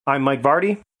I'm Mike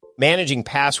Vardy. Managing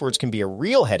passwords can be a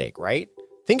real headache, right?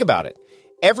 Think about it.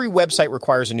 Every website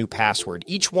requires a new password.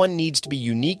 Each one needs to be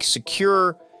unique,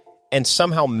 secure, and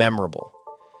somehow memorable.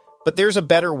 But there's a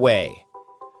better way.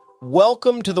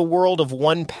 Welcome to the world of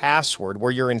 1Password,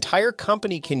 where your entire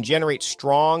company can generate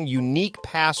strong, unique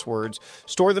passwords,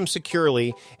 store them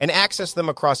securely, and access them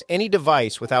across any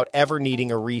device without ever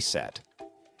needing a reset.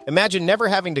 Imagine never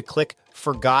having to click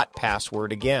Forgot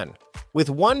Password again. With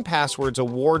 1Password's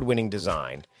award-winning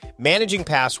design, managing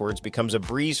passwords becomes a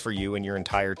breeze for you and your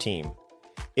entire team.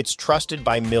 It's trusted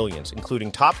by millions, including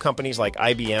top companies like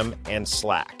IBM and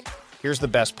Slack. Here's the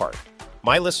best part.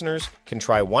 My listeners can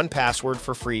try 1Password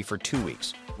for free for 2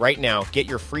 weeks. Right now, get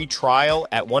your free trial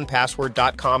at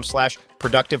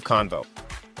onepassword.com/productiveconvo.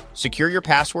 Secure your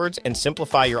passwords and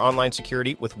simplify your online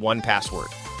security with 1Password.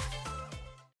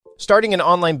 Starting an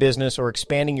online business or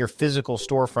expanding your physical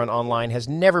storefront online has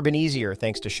never been easier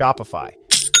thanks to Shopify.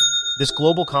 This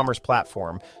global commerce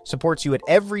platform supports you at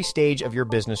every stage of your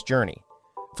business journey.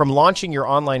 From launching your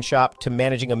online shop to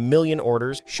managing 1 million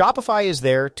orders, Shopify is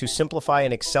there to simplify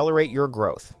and accelerate your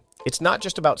growth. It's not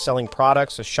just about selling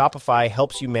products, so Shopify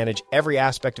helps you manage every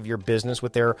aspect of your business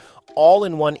with their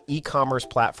all-in-one e-commerce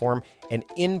platform and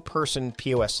in-person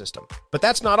POS system. But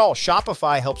that's not all.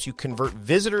 Shopify helps you convert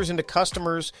visitors into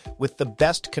customers with the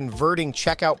best converting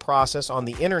checkout process on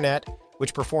the internet,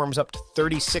 which performs up to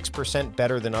 36%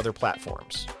 better than other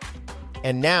platforms.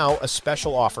 And now, a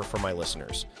special offer for my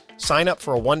listeners. Sign up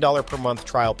for a $1 per month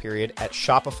trial period at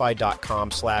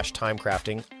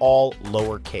shopify.com/timecrafting, all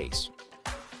lowercase.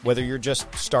 Whether you're just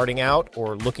starting out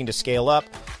or looking to scale up,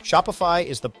 Shopify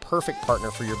is the perfect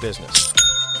partner for your business.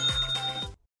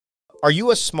 Are you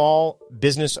a small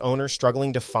business owner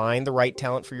struggling to find the right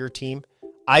talent for your team?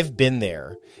 I've been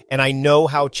there, and I know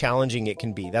how challenging it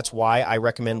can be. That's why I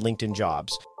recommend LinkedIn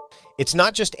Jobs. It's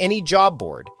not just any job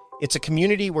board. It's a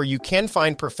community where you can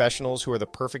find professionals who are the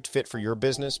perfect fit for your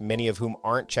business, many of whom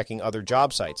aren't checking other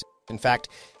job sites. In fact,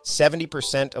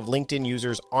 70% of LinkedIn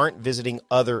users aren't visiting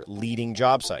other leading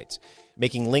job sites,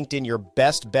 making LinkedIn your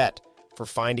best bet for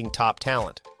finding top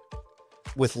talent.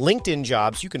 With LinkedIn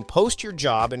Jobs, you can post your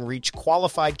job and reach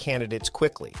qualified candidates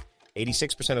quickly.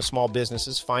 86% of small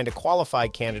businesses find a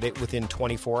qualified candidate within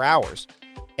 24 hours.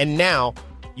 And now,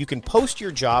 you can post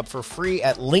your job for free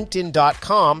at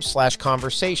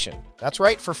linkedin.com/conversation. That's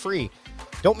right, for free.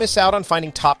 Don't miss out on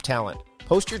finding top talent.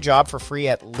 Post your job for free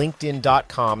at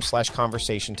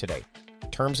linkedin.com/conversation today.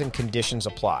 Terms and conditions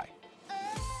apply.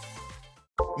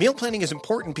 Meal planning is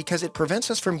important because it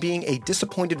prevents us from being a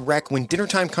disappointed wreck when dinner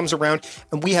time comes around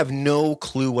and we have no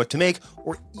clue what to make,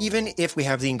 or even if we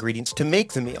have the ingredients to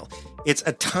make the meal. It's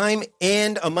a time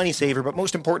and a money saver, but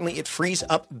most importantly, it frees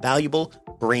up valuable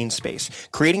brain space.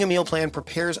 Creating a meal plan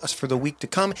prepares us for the week to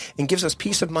come and gives us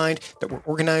peace of mind that we're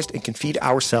organized and can feed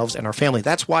ourselves and our family.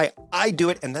 That's why I do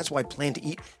it, and that's why Plan to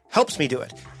Eat helps me do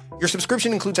it. Your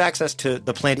subscription includes access to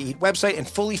the Plan to Eat website and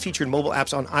fully featured mobile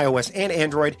apps on iOS and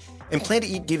Android. And Plan to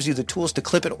Eat gives you the tools to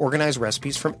clip and organize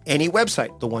recipes from any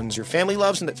website, the ones your family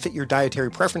loves and that fit your dietary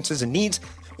preferences and needs.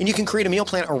 And you can create a meal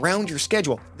plan around your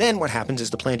schedule. Then what happens is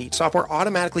the Plan to Eat software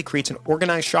automatically creates an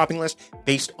organized shopping list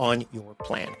based on your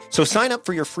plan. So sign up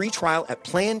for your free trial at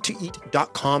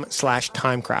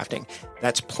plantoeat.com/timecrafting.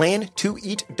 That's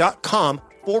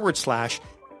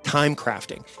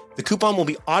plantoeat.com/timecrafting. The coupon will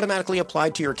be automatically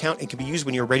applied to your account and can be used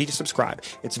when you're ready to subscribe.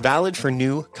 It's valid for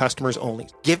new customers only.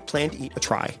 Give Plan to Eat a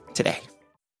try today.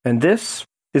 And this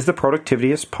is the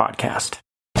Productivityist Podcast.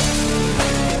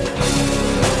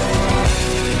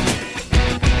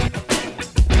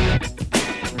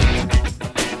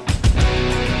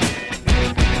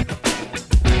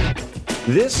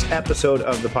 This episode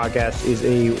of the podcast is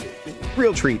a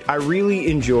real treat. I really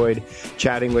enjoyed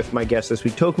chatting with my guest this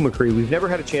week, Toku McCree. We've never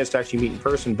had a chance to actually meet in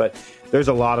person, but there's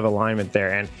a lot of alignment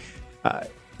there. And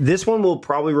this one will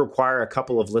probably require a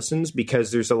couple of listens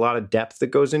because there's a lot of depth that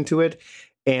goes into it.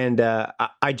 And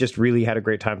I just really had a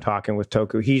great time talking with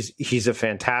Toku. He's a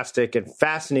fantastic and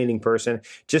fascinating person.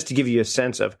 Just to give you a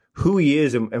sense of who he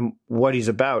is and what he's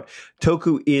about,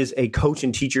 Toku is a coach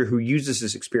and teacher who uses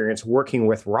his experience working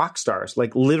with rock stars,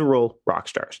 like literal rock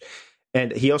stars.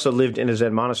 And he also lived in a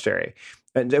Zen monastery.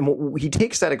 And he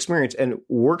takes that experience and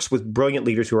works with brilliant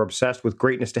leaders who are obsessed with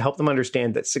greatness to help them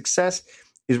understand that success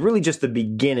is really just the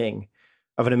beginning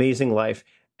of an amazing life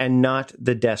and not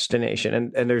the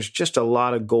destination. And there's just a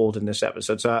lot of gold in this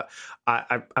episode. So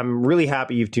I'm really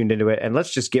happy you've tuned into it. And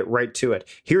let's just get right to it.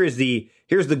 Here's the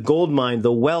gold mine,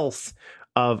 the wealth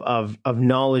of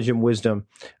knowledge and wisdom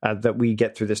that we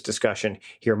get through this discussion.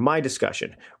 Here, my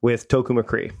discussion with Toku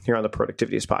McCree here on the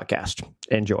Productivityist Podcast.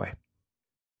 Enjoy.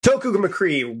 Toku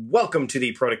McCree, welcome to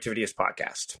the Productivityist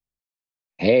podcast.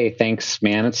 Hey, thanks,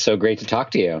 man. It's so great to talk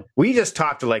to you. We just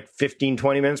talked like 15,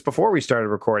 20 minutes before we started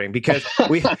recording because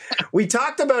we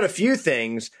talked about a few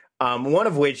things, one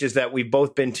of which is that we've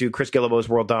both been to Chris Guillebeau's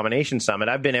World Domination Summit.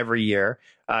 I've been every year.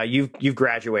 You've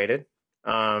graduated.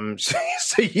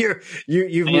 So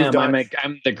you've moved on.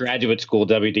 I'm the graduate school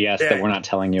WDS that we're not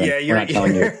telling you. Yeah, we're not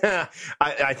telling you.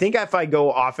 I think if I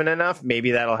go often enough,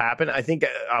 maybe that'll happen. I think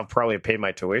I'll probably pay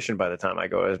my tuition by the time I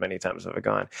go as many times as I've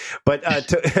gone. But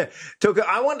Toka,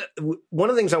 one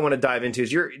of the things I want to dive into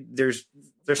is there's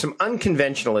some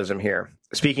unconventionalism here.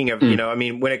 Speaking of,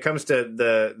 when it comes to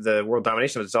the world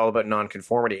domination, it's all about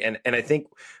nonconformity. And I think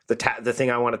the thing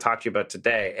I want to talk to you about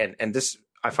today, and this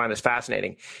I find this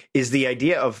fascinating, is the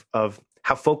idea of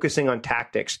how focusing on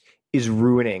tactics is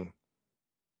ruining,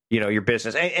 your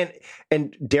business.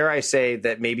 And dare I say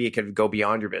that maybe it could go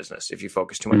beyond your business if you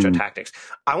focus too much on tactics.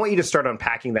 I want you to start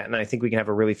unpacking that, and I think we can have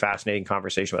a really fascinating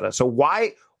conversation about that. So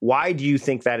why do you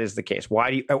think that is the case?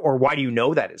 Why do you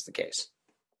know that is the case?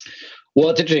 Well,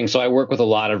 it's interesting. So I work with a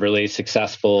lot of really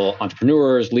successful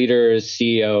entrepreneurs, leaders,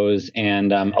 CEOs,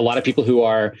 and a lot of people who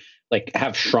are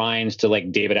have shrines to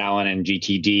David Allen and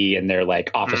GTD in their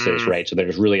offices, right? So they're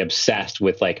just really obsessed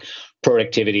with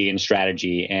productivity and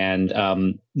strategy.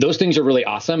 And those things are really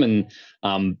awesome. And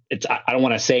I don't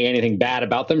want to say anything bad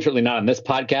about them, certainly not on this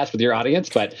podcast with your audience,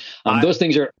 but those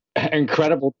things are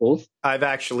incredible tools. I've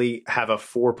actually have a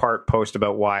 4-part post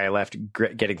about why I left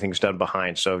getting things done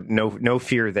behind. So no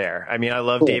fear there. I mean, I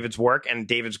love David's work and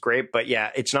David's great, but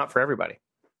yeah, it's not for everybody.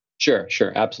 Sure.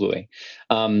 Absolutely.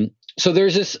 So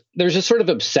there's this sort of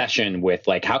obsession with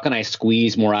how can I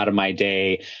squeeze more out of my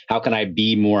day? How can I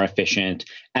be more efficient?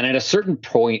 And at a certain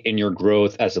point in your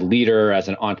growth as a leader, as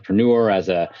an entrepreneur, as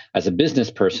a business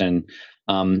person,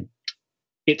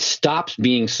 it stops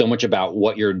being so much about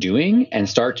what you're doing and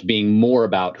starts being more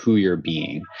about who you're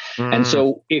being. And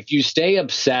so if you stay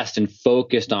obsessed and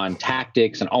focused on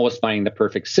tactics and always finding the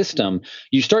perfect system,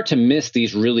 you start to miss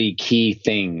these really key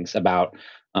things about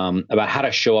how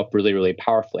to show up really, really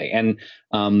powerfully. And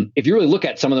if you really look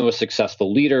at some of the most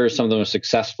successful leaders, some of the most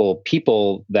successful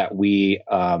people that we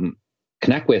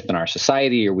connect with in our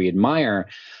society or we admire,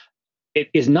 it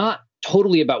is not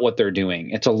totally about what they're doing.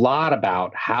 It's a lot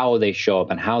about how they show up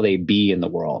and how they be in the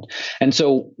world. And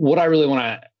so what I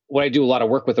do a lot of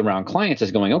work with around clients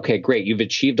is going, okay, great. You've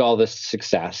achieved all this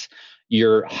success.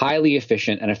 You're highly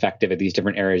efficient and effective at these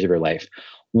different areas of your life.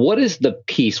 What is the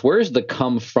piece? Where's the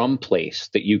come from place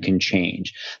that you can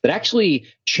change that actually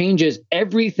changes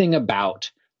everything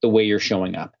about the way you're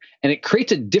showing up? And it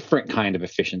creates a different kind of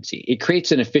efficiency. It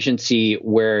creates an efficiency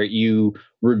where you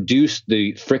reduce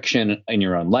the friction in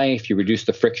your own life. You reduce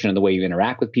the friction in the way you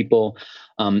interact with people.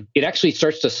 It actually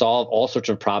starts to solve all sorts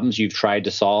of problems you've tried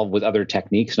to solve with other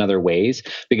techniques and other ways,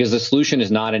 because the solution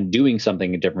is not in doing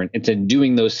something different. It's in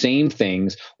doing those same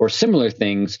things or similar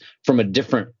things from a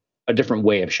different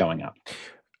way of showing up.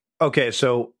 Okay,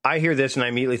 so I hear this and I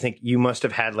immediately think you must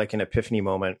have had an epiphany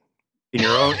moment in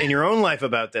your own life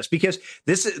about this, because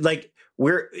this is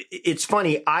it's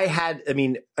funny.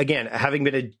 Again, having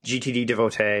been a GTD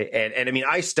devotee, and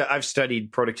I've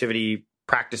studied productivity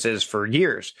practices for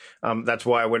years. That's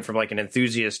why I went from an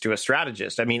enthusiast to a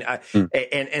strategist.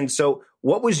 And so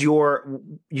what was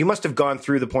you must have gone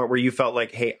through the point where you felt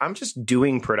hey, I'm just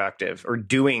doing productive or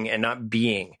doing and not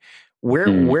being.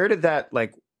 Where did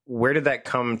that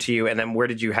come to you? And then where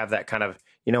did you have that kind of,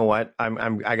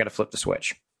 I got to flip the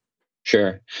switch?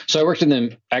 Sure. So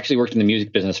I actually worked in the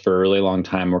music business for a really long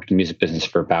time, worked in the music business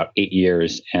for about 8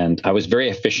 years. And I was very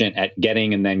efficient at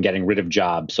getting and then getting rid of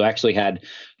jobs. So I actually had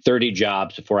 30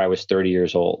 jobs before I was 30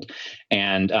 years old.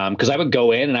 And because I would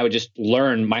go in and I would just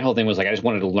learn, my whole thing was I just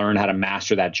wanted to learn how to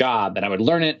master that job. And I would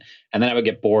learn it, and then I would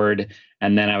get bored,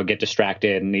 and then I would get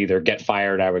distracted and either get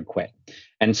fired or I would quit.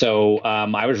 And so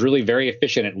I was really very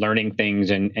efficient at learning things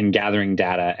and gathering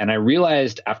data. And I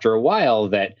realized after a while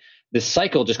that this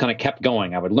cycle just kind of kept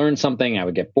going. I would learn something, I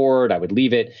would get bored, I would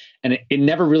leave it. And it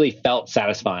never really felt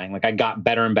satisfying. I got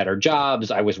better and better jobs.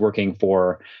 I was working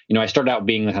for, I started out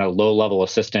being a kind of low level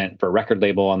assistant for a record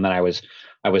label. And then I was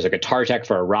a guitar tech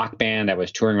for a rock band. I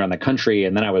was touring around the country.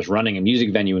 And then I was running a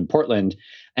music venue in Portland.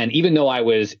 And even though I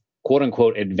was quote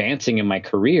unquote advancing in my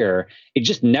career, it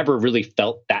just never really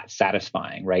felt that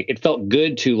satisfying, right? It felt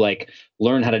good to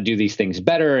learn how to do these things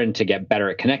better and to get better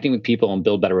at connecting with people and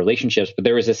build better relationships. But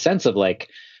there was a sense of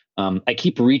I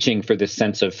keep reaching for this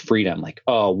sense of freedom. Like,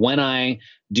 oh, when I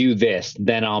do this,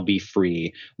 then I'll be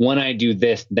free. When I do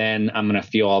this, then I'm going to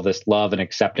feel all this love and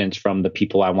acceptance from the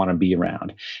people I want to be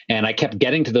around. And I kept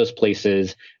getting to those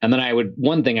places. And then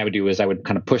one thing I would do is I would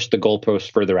kind of push the goalposts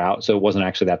further out. So it wasn't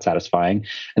actually that satisfying.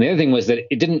 And the other thing was that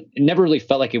it never really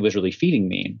felt like it was really feeding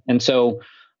me. And so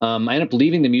I ended up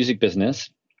leaving the music business,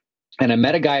 and I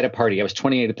met a guy at a party. I was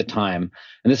 28 at the time,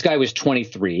 and this guy was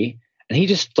 23, and he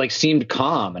just like seemed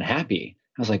calm and happy.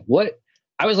 I was like, what?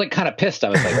 I was like kind of pissed. I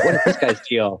was like, what is this guy's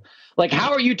deal? Like,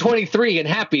 how are you 23 and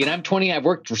happy? And I'm 20. I've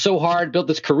worked so hard, built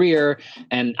this career,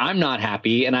 and I'm not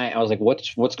happy. And I was like,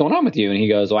 what's going on with you? And he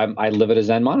goes, well, I live at a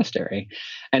Zen monastery.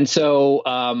 And so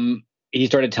he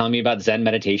started telling me about Zen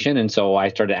meditation. And so I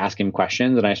started asking him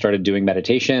questions, and I started doing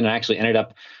meditation. And I actually ended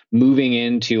up moving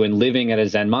into and living at a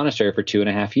Zen monastery for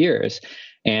 2.5 years.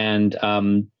 And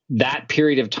that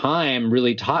period of time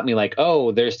really taught me, like,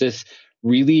 oh, there's this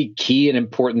really key and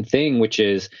important thing, which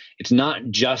is it's not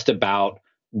just about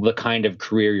the kind of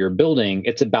career you're building.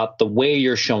 It's about the way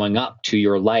you're showing up to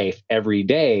your life every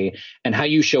day and how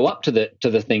you show up to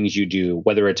the things you do,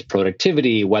 whether it's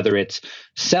productivity, whether it's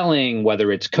selling,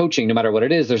 whether it's coaching, no matter what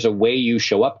it is, there's a way you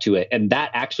show up to it. And that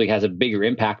actually has a bigger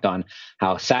impact on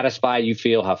how satisfied you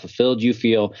feel, how fulfilled you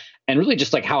feel, and really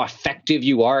just like how effective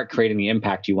you are at creating the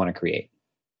impact you want to create.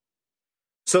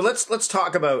 So let's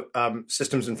talk about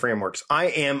systems and frameworks. I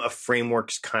am a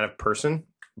frameworks kind of person,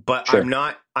 but sure.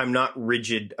 I'm not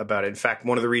rigid about it. In fact,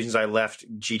 one of the reasons I left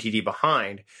GTD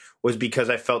behind was because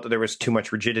I felt that there was too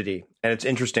much rigidity. And it's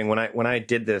interesting, when I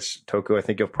did this, Toku, I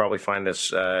think you'll probably find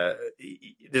this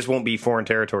this won't be foreign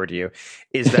territory to you,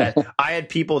 is that I had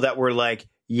people that were like,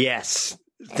 yes,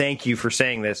 thank you for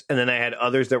saying this. And then I had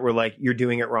others that were like, you're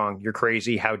doing it wrong. You're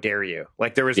crazy. How dare you?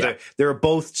 Like there are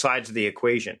both sides of the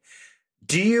equation.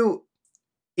 Do you,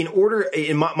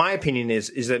 in my opinion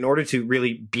is that in order to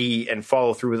really be and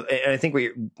follow through, and I think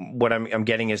what I'm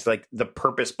getting is like the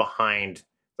purpose behind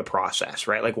the process,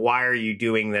 right? Like, why are you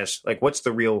doing this? Like, what's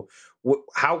the real,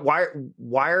 why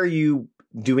are you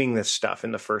doing this stuff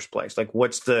in the first place? Like,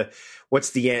 what's the,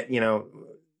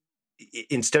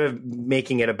 instead of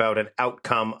making it about an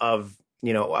outcome of,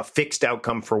 a fixed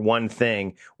outcome for one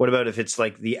thing, what about if it's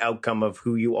like the outcome of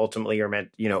who you ultimately are meant,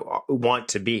 want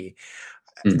to be?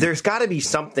 There's got to be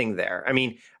something there. I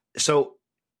mean, so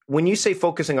when you say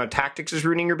focusing on tactics is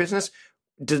ruining your business,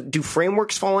 do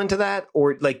frameworks fall into that?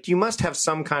 Or like, you must have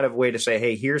some kind of way to say,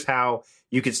 hey, here's how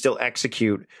you could still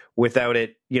execute without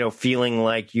it, feeling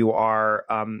like you are,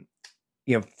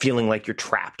 feeling like you're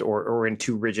trapped or in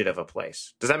too rigid of a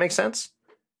place. Does that make sense?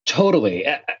 Totally.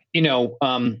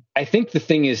 I think the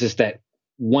thing is that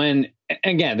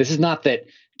again, this is not that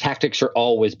tactics are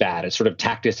always bad. It's sort of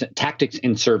tactics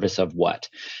in service of what.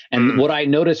 And what I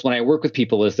notice when I work with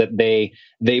people is that they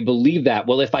believe that,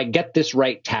 well, if I get this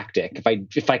right tactic,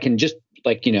 if I can just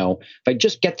if I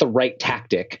just get the right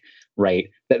tactic, right,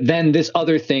 that then this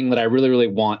other thing that I really, really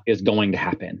want is going to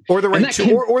happen. Or the right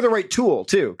or the right tool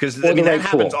too. Because that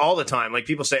happens all the time. Like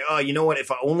people say, oh, you know what,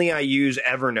 if only I use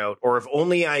Evernote, or if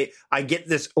only I get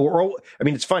this,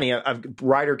 it's funny.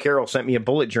 Ryder Carroll sent me a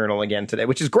bullet journal again today,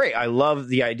 which is great. I love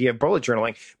the idea of bullet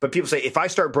journaling. But people say, if I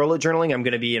start bullet journaling, I'm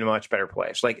going to be in a much better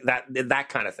place. Like that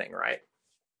kind of thing, right?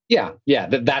 Yeah.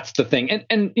 That's the thing.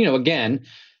 And again,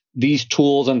 these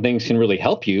tools and things can really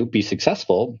help you be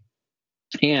successful.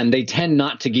 And they tend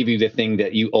not to give you the thing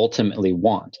that you ultimately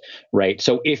want, right?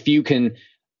 So if you can,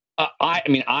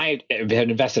 I have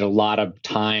invested a lot of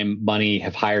time, money,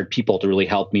 have hired people to really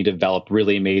help me develop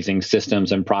really amazing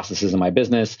systems and processes in my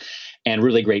business and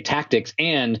really great tactics.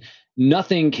 And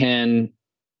nothing can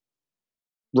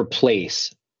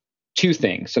replace two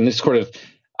things. And this is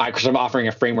because I'm offering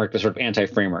a framework that's sort of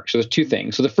anti-framework. So there's two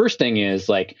things. So the first thing is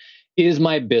like, is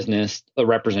my business a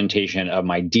representation of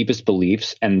my deepest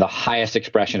beliefs and the highest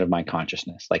expression of my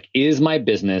consciousness? Like, is my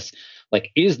business,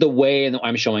 is the way that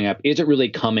I'm showing up, is it really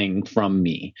coming from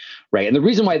me? Right. And the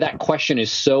reason why that question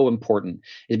is so important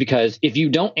is because if you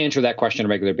don't answer that question on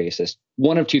a regular basis,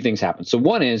 one of two things happens. So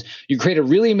one is you create a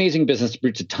really amazing business that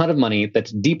brings a ton of money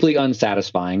that's deeply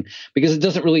unsatisfying because it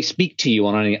doesn't really speak to you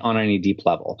on any deep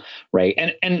level. Right.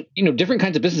 And different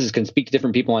kinds of businesses can speak to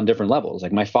different people on different levels.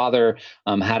 Like my father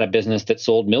had a business that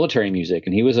sold military music,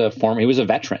 and he was a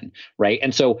veteran. Right.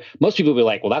 And so most people will be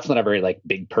like, well, that's not a very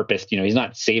big purpose. He's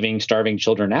not saving starving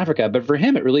children in Africa. But for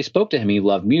him, it really spoke to him. He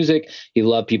loved music. He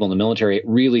loved people in the military. It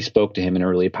really spoke to him in a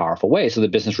really powerful way. So the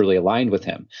business really aligned with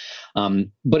him.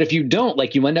 But if you don't,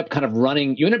 you end up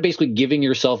basically giving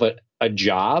yourself a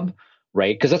job,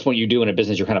 right? Because that's what you do in a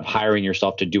business. You're kind of hiring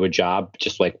yourself to do a job,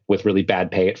 just with really bad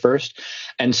pay at first.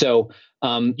 And so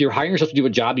you're hiring yourself to do a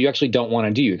job you actually don't want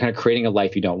to do. You're kind of creating a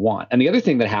life you don't want. And the other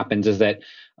thing that happens is that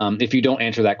if you don't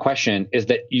answer that question, is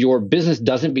that your business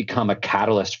doesn't become a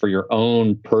catalyst for your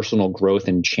own personal growth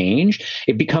and change.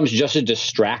 It becomes just a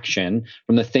distraction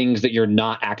from the things that you're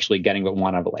not actually getting but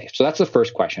want out of life. So that's the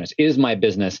first question: is my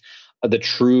business the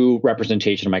true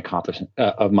representation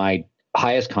of my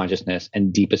highest consciousness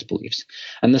and deepest beliefs?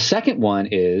 And the second one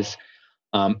is,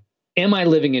 am I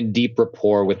living in deep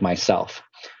rapport with myself?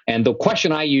 And the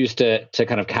question I use to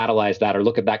kind of catalyze that or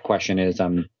look at that question is,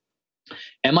 am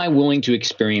I willing to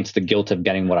experience the guilt of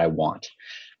getting what I want?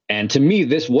 And to me,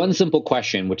 this one simple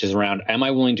question, which is around, am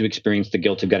I willing to experience the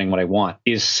guilt of getting what I want,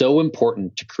 is so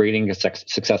important to creating a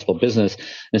successful business and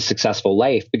a successful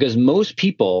life, because most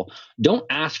people don't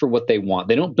ask for what they want.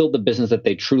 They don't build the business that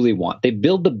they truly want. They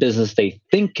build the business they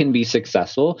think can be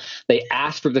successful. They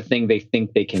ask for the thing they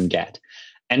think they can get.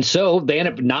 And so they end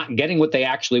up not getting what they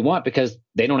actually want because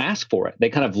they don't ask for it. They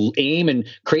kind of aim and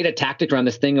create a tactic around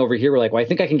this thing over here. We're like, well, I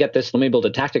think I can get this. Let me build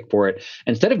a tactic for it.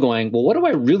 Instead of going, well, what do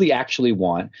I really actually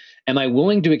want? Am I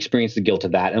willing to experience the guilt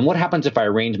of that? And what happens if I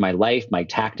arrange my life, my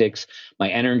tactics, my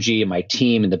energy, and my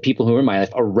team and the people who are in my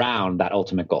life around that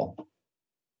ultimate goal?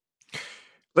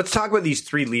 Let's talk about these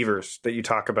three levers that you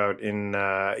talk about in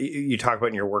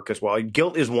your work as well.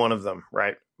 Guilt is one of them,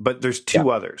 right? But there's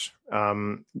two others.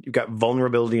 You've got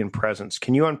vulnerability and presence.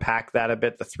 Can you unpack that a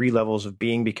bit? The three levels of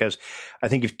being, because I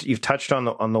think you've touched on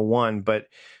the one, but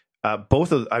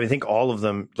I think all of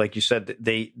them, like you said,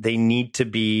 they need to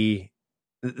be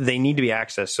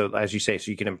accessed. So as you say, so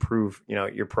you can improve,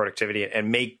 your productivity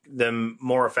and make them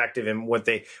more effective in what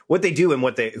they do and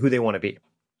who they want to be.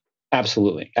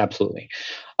 Absolutely. Absolutely.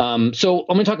 So I'm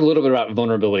going to talk a little bit about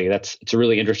vulnerability. It's a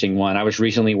really interesting one. I was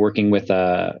recently working with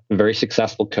a very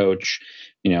successful coach.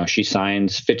 She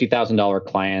signs $50,000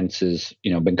 clients, has,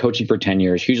 been coaching for 10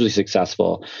 years, hugely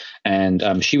successful. And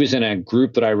she was in a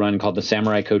group that I run called the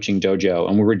Samurai Coaching Dojo.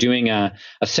 And we were doing a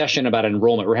session about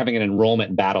enrollment. We're having an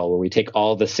enrollment battle where we take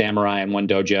all the samurai in one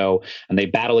dojo and they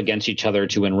battle against each other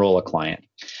to enroll a client.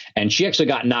 And she actually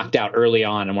got knocked out early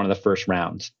on in one of the first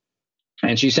rounds.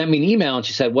 And she sent me an email and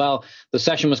she said, well, the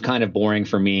session was kind of boring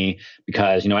for me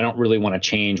because, I don't really want to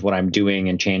change what I'm doing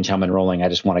and change how I'm enrolling. I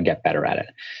just want to get better at it.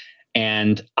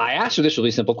 And I asked her this really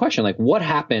simple question, like, what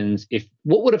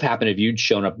would have happened if you'd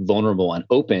shown up vulnerable and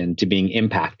open to being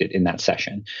impacted in that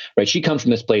session, right? She comes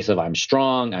from this place of I'm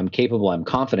strong, I'm capable, I'm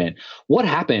confident. What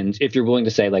happens if you're willing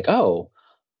to say like, oh,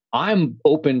 I'm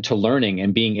open to learning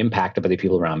and being impacted by the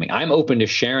people around me. I'm open to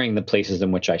sharing the places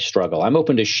in which I struggle. I'm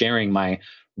open to sharing my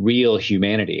real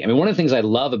humanity. I mean, one of the things I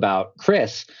love about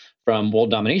Chris from World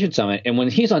Domination Summit, and when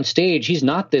he's on stage, he's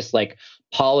not this like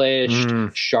polished,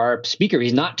 sharp speaker.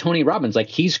 He's not Tony Robbins. Like,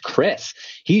 he's Chris.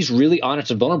 He's really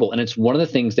honest and vulnerable. And it's one of the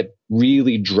things that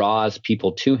really draws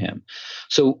people to him.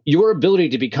 So your ability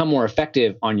to become more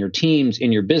effective on your teams,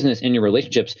 in your business, in your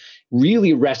relationships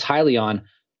really rests highly on,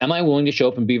 am I willing to show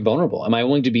up and be vulnerable? Am I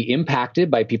willing to be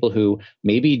impacted by people who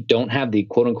maybe don't have the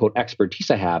quote unquote expertise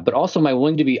I have, but also am I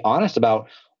willing to be honest about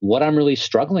what I'm really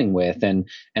struggling with and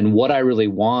what I really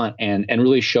want and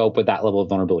really show up with that level of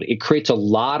vulnerability? It creates a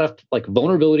lot of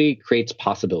vulnerability creates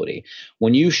possibility.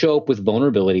 When you show up with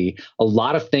vulnerability, a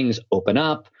lot of things open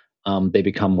up. They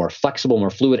become more flexible, more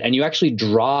fluid, and you actually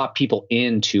draw people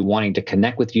into wanting to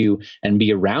connect with you and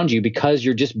be around you because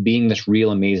you're just being this real,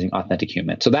 amazing, authentic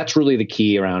human. So that's really the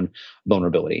key around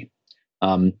vulnerability.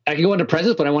 I can go into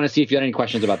presence, but I want to see if you had any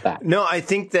questions about that. No, I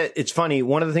think that it's funny.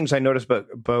 One of the things I noticed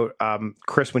about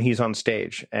Chris when he's on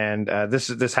stage, and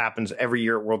this happens every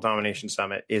year at World Domination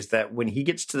Summit, is that when he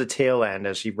gets to the tail end,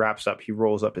 as he wraps up, he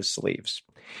rolls up his sleeves.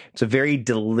 It's a very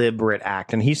deliberate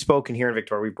act, and he's spoken here in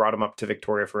Victoria. We brought him up to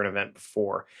Victoria for an event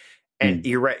before, and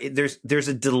you're right. There's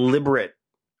a deliberate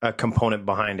component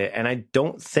behind it, and I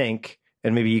don't think.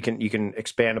 And maybe you can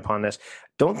expand upon this.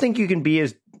 Don't think you can be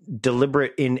as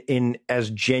deliberate in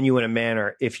as genuine a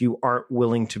manner if you aren't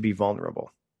willing to be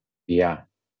vulnerable. Yeah,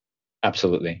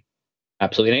 absolutely.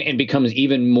 Absolutely. And it becomes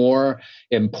even more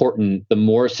important the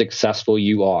more successful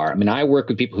you are. I mean, I work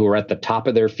with people who are at the top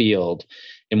of their field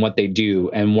in what they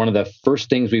do. And one of the first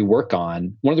things we work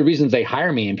on, one of the reasons they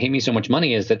hire me and pay me so much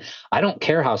money is that I don't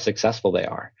care how successful they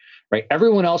are. Right?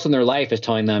 Everyone else in their life is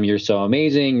telling them, you're so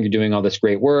amazing, you're doing all this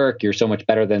great work, you're so much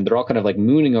better than, they're all kind of like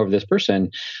mooning over this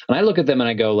person. And I look at them and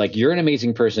I go, like, you're an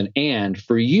amazing person. And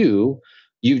for you,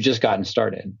 you've just gotten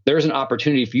started. There's an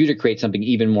opportunity for you to create something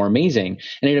even more amazing.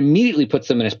 And it immediately puts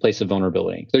them in a place of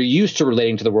vulnerability. They're used to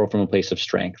relating to the world from a place of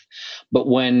strength. But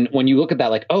when you look at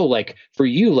that, like, oh, like for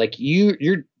you, like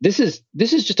this is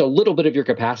just a little bit of your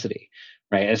capacity,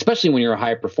 right? And especially when you're a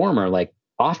high performer, like,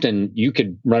 often you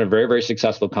could run a very, very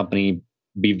successful company,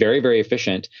 be very, very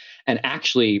efficient, and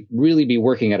actually really be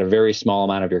working at a very small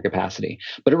amount of your capacity.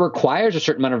 But it requires a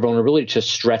certain amount of vulnerability to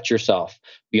stretch yourself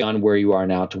beyond where you are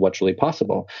now to what's really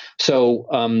possible. So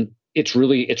it's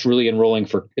really enrolling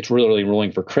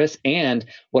for Chris. And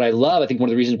what I love, I think one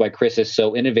of the reasons why Chris is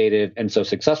so innovative and so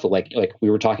successful, like we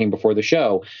were talking before the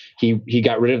show, he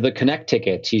got rid of the Connect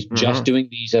tickets. He's just doing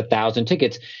these 1,000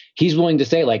 tickets. He's willing to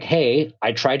say like, hey,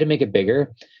 I tried to make it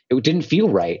bigger. It didn't feel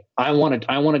right. I want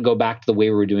to go back to the way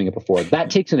we were doing it before. That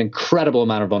takes an incredible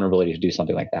amount of vulnerability to do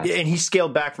something like that. Yeah, and he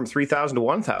scaled back from 3,000 to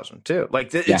 1,000 too.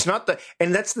 Like it's not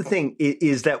and that's the thing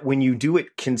is that when you do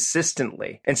it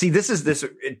consistently, and see,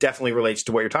 it definitely relates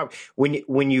to what you're talking.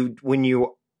 When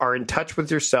you are in touch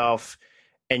with yourself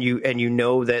and you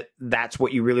know that that's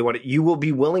what you really want, you will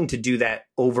be willing to do that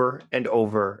over and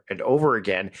over and over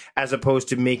again, as opposed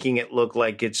to making it look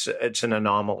like it's an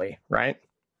anomaly, right?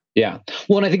 Yeah.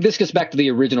 Well, and I think this gets back to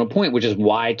the original point, which is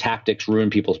why tactics ruin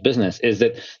people's business, is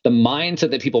that the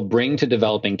mindset that people bring to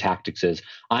developing tactics is,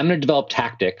 I'm going to develop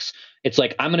tactics. It's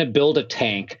like, I'm going to build a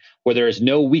tank where there is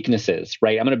no weaknesses,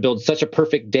 right? I'm going to build such a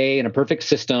perfect day and a perfect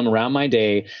system around my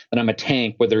day that I'm a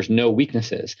tank where there's no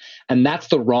weaknesses. And that's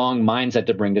the wrong mindset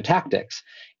to bring to tactics.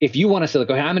 If you want to say, like,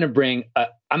 okay, I'm going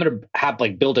to have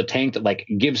like build a tank that like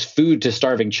gives food to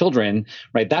starving children,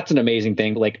 right? That's an amazing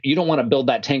thing. Like, you don't want to build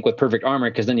that tank with perfect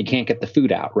armor because then you can't get the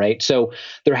food out, right? So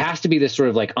there has to be this sort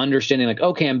of like understanding, like,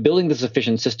 okay, I'm building this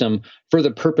efficient system for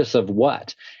the purpose of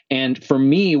what? And for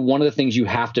me, one of the things you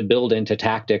have to build into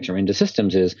tactics or into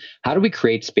systems is, how do we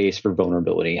create space for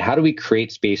vulnerability? How do we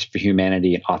create space for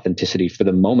humanity and authenticity for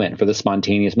the moment, for the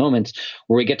spontaneous moments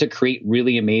where we get to create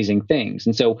really amazing things?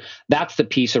 And so that's the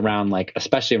piece around, like,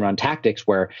 especially around tactics,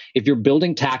 where if you're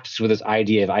building tactics with this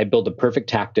idea of, I build the perfect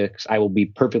tactics, I will be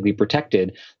perfectly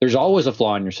protected, there's always a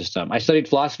flaw in your system. I studied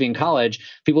philosophy in college.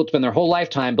 People spend their whole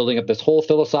lifetime building up this whole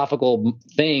philosophical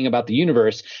thing about the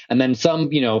universe. And then some,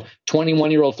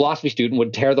 21-year-old philosophy student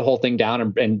would tear the whole thing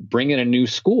down and bring in a new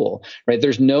school, right?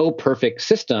 There's no perfect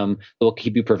system that will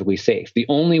keep you perfectly safe. The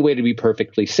only way to be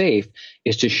perfectly safe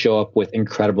is to show up with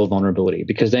incredible vulnerability,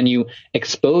 because then you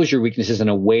expose your weaknesses in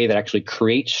a way that actually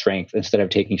creates strength instead of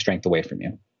taking strength away from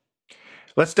you.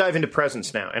 Let's dive into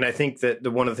presence now. And I think that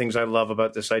one of the things I love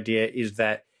about this idea is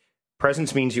that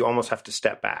presence means you almost have to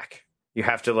step back. You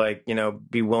have to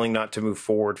be willing not to move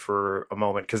forward for a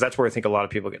moment, because that's where I think a lot of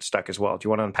people get stuck as well. Do you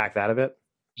want to unpack that a bit?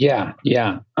 Yeah.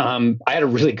 I had a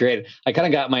really great, I kind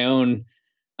of got my own,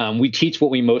 we teach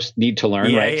what we most need to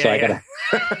learn, right? Yeah, so I gotta,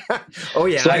 oh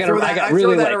yeah. So I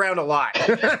throw that around a lot.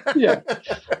 Yeah.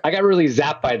 I got really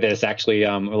zapped by this actually, the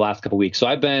last couple of weeks. So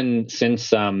I've been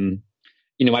since,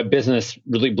 my business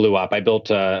really blew up. I built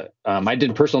I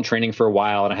did personal training for a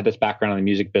while, and I had this background in the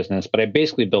music business, but I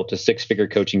basically built a 6-figure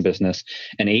coaching business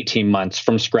in 18 months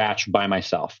from scratch by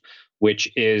myself,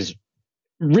 which is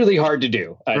really hard to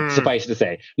do, suffice to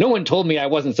say. No one told me I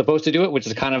wasn't supposed to do it, which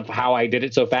is kind of how I did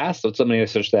it so fast. So somebody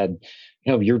sort of said,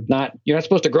 you're not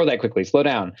supposed to grow that quickly. Slow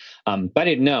down. But I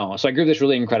didn't know. So I grew this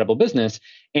really incredible business.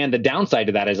 And the downside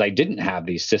to that is I didn't have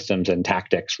these systems and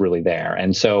tactics really there.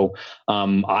 And so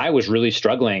I was really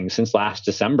struggling since last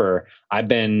December. I've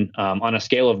been on a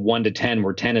scale of 1 to 10,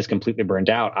 where 10 is completely burned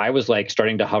out. I was like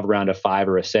starting to hover around a 5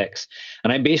 or a 6.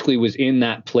 And I basically was in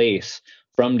that place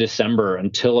from December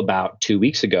until about 2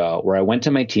 weeks ago, where I went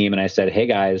to my team and I said, hey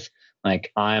guys, like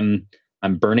I'm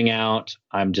burning out.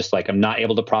 I'm just like, I'm not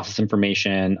able to process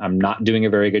information. I'm not doing a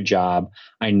very good job.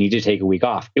 I need to take a week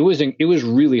off. It was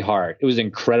really hard. It was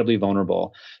incredibly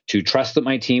vulnerable to trust that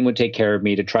my team would take care of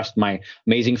me, to trust my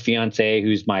amazing fiance,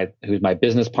 who's my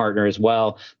business partner as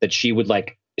well, that she would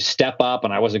like step up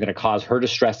and I wasn't going to cause her to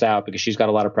stress out, because she's got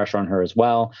a lot of pressure on her as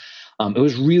well. It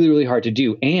was really, really hard to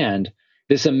do. And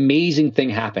this amazing thing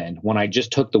happened when I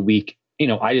just took the week.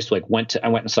 I just like I went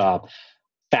and saw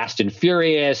Fast and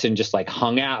Furious and just like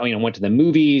hung out, went to the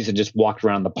movies and just walked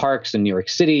around the parks in New York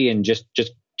City and just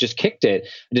kicked it.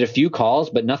 I did a few calls,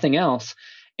 but nothing else.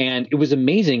 And it was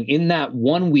amazing. In that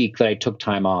 1 week that I took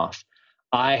time off,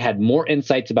 I had more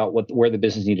insights about where the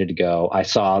business needed to go. I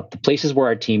saw the places where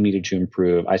our team needed to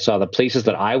improve. I saw the places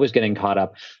that I was getting caught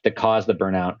up that caused the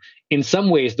burnout. In some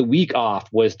ways, the week off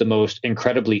was the most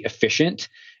incredibly efficient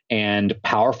and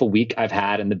powerful week I've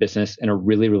had in the business in a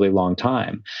really, really long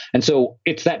time. And so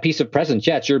it's that piece of presence.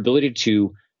 Yeah, it's your ability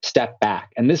to step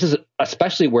back. And this is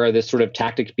especially where this sort of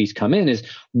tactics piece come in, is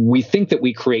we think that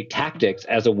we create tactics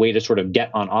as a way to sort of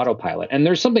get on autopilot. And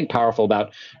there's something powerful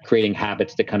about creating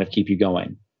habits that kind of keep you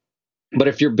going. But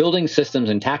if you're building systems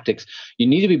and tactics, you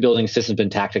need to be building systems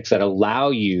and tactics that allow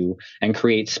you and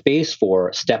create space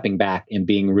for stepping back and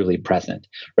being really present,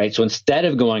 right? So instead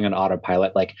of going on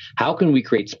autopilot, like how can we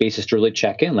create spaces to really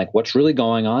check in? Like what's really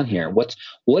going on here?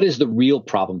 What is the real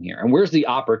problem here? And where's the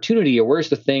opportunity, or where's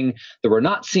the thing that we're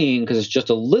not seeing because it's just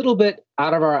a little bit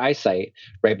out of our eyesight,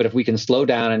 right? But if we can slow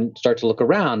down and start to look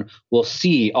around, we'll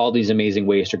see all these amazing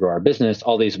ways to grow our business,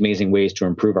 all these amazing ways to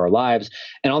improve our lives,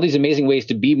 and all these amazing ways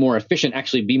to be more efficient,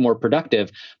 actually be more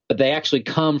productive. But they actually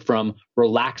come from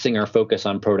relaxing our focus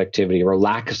on productivity,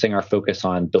 relaxing our focus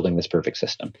on building this perfect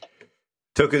system.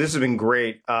 Toku, this has been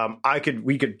great.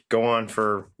 We could go on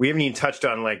we haven't even touched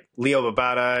on like Leo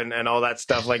Babauta and all that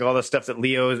stuff, like all the stuff that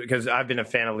Leo's, because I've been a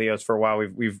fan of Leo's for a while.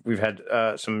 We've had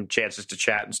some chances to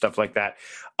chat and stuff like that.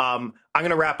 I'm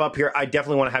going to wrap up here. I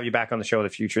definitely want to have you back on the show in the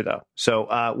future though.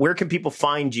 So where can people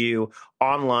find you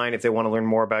online if they want to learn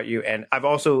more about you? And I've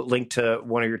also linked to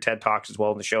one of your TED Talks as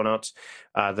well in the show notes,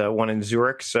 the one in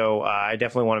Zurich. So I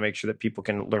definitely want to make sure that people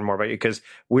can learn more about you, because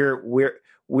we're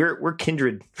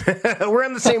kindred. We're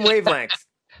on the same wavelength.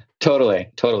 Totally.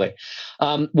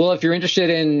 Well, if you're interested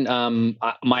in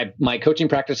my coaching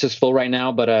practice is full right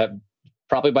now, but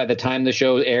probably by the time the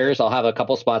show airs, I'll have a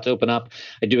couple spots open up.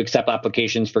 I do accept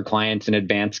applications for clients in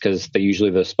advance because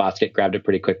the spots get grabbed up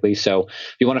pretty quickly. So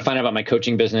if you want to find out about my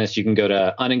coaching business, you can go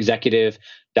to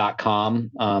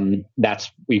unexecutive.com.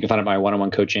 That's where you can find out my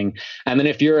one-on-one coaching. And then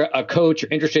if you're a coach,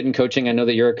 you're interested in coaching, I know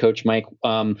that you're a coach, Mike.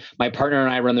 My partner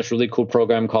and I run this really cool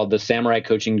program called the Samurai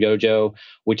Coaching Dojo,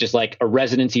 which is like a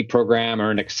residency program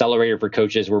or an accelerator for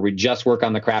coaches where we just work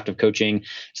on the craft of coaching.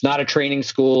 It's not a training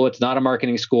school. It's not a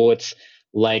marketing school. It's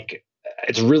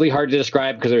really hard to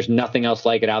describe because there's nothing else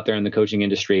like it out there in the coaching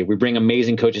industry. We bring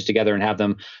amazing coaches together and have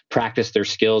them practice their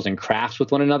skills and crafts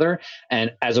with one another,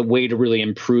 and as a way to really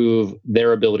improve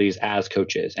their abilities as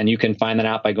coaches. And you can find that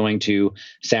out by going to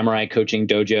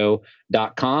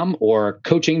samuraicoachingdojo.com or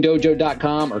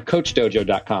coachingdojo.com or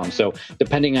coachdojo.com. So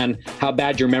depending on how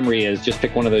bad your memory is, just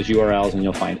pick one of those URLs and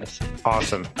you'll find us.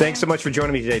 Awesome. Thanks so much for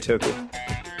joining me today, Toku.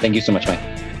 Thank you so much, Mike.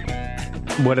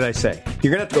 What did I say?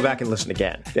 You're going to have to go back and listen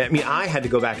again. I mean, I had to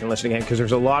go back and listen again because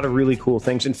there's a lot of really cool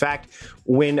things. In fact,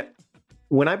 when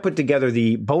I put together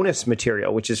the bonus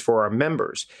material, which is for our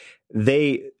members,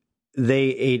 I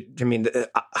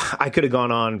could have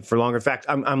gone on for longer. In fact,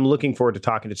 I'm looking forward to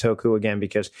talking to Toku again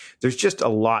because there's just a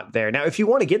lot there. Now, if you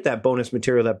want to get that bonus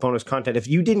material, that bonus content, if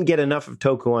you didn't get enough of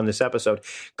Toku on this episode,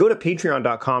 go to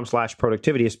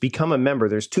patreon.com/productivityist, become a member.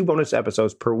 There's 2 bonus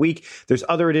episodes per week. There's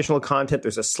other additional content.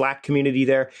 There's a Slack community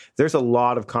there. There's a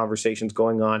lot of conversations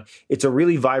going on. It's a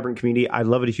really vibrant community. I'd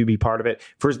love it if you'd be part of it.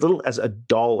 For as little as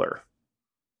 $1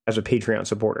 as a Patreon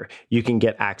supporter, you can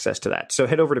get access to that. So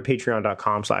head over to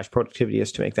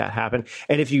patreon.com/productivityist to make that happen.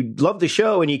 And if you love the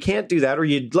show and you can't do that, or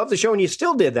you love the show and you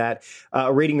still did that,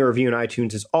 a rating or review in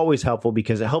iTunes is always helpful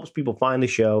because it helps people find the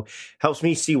show, helps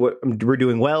me see what we're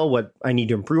doing well, what I need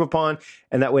to improve upon.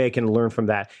 And that way I can learn from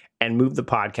that and move the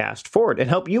podcast forward and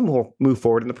help you move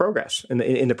forward in the progress, in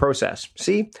the process.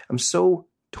 See, I'm so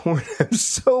torn. I'm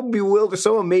so bewildered,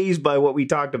 so amazed by what we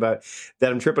talked about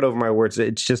that I'm tripping over my words.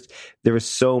 It's just, there was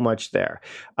so much there.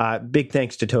 Big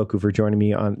thanks to Toku for joining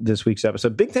me on this week's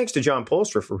episode. Big thanks to John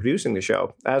Polstra for producing the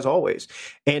show, as always.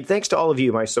 And thanks to all of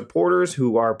you, my supporters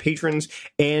who are patrons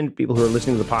and people who are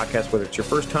listening to the podcast, whether it's your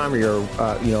first time or you're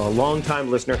a long-time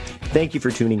listener. Thank you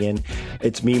for tuning in.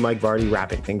 It's me, Mike Vardy,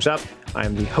 wrapping things up. I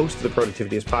am the host of the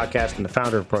Productivityist podcast and the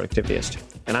founder of Productivityist.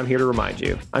 And I'm here to remind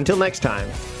you, until next time,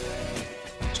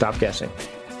 stop guessing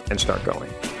and start going.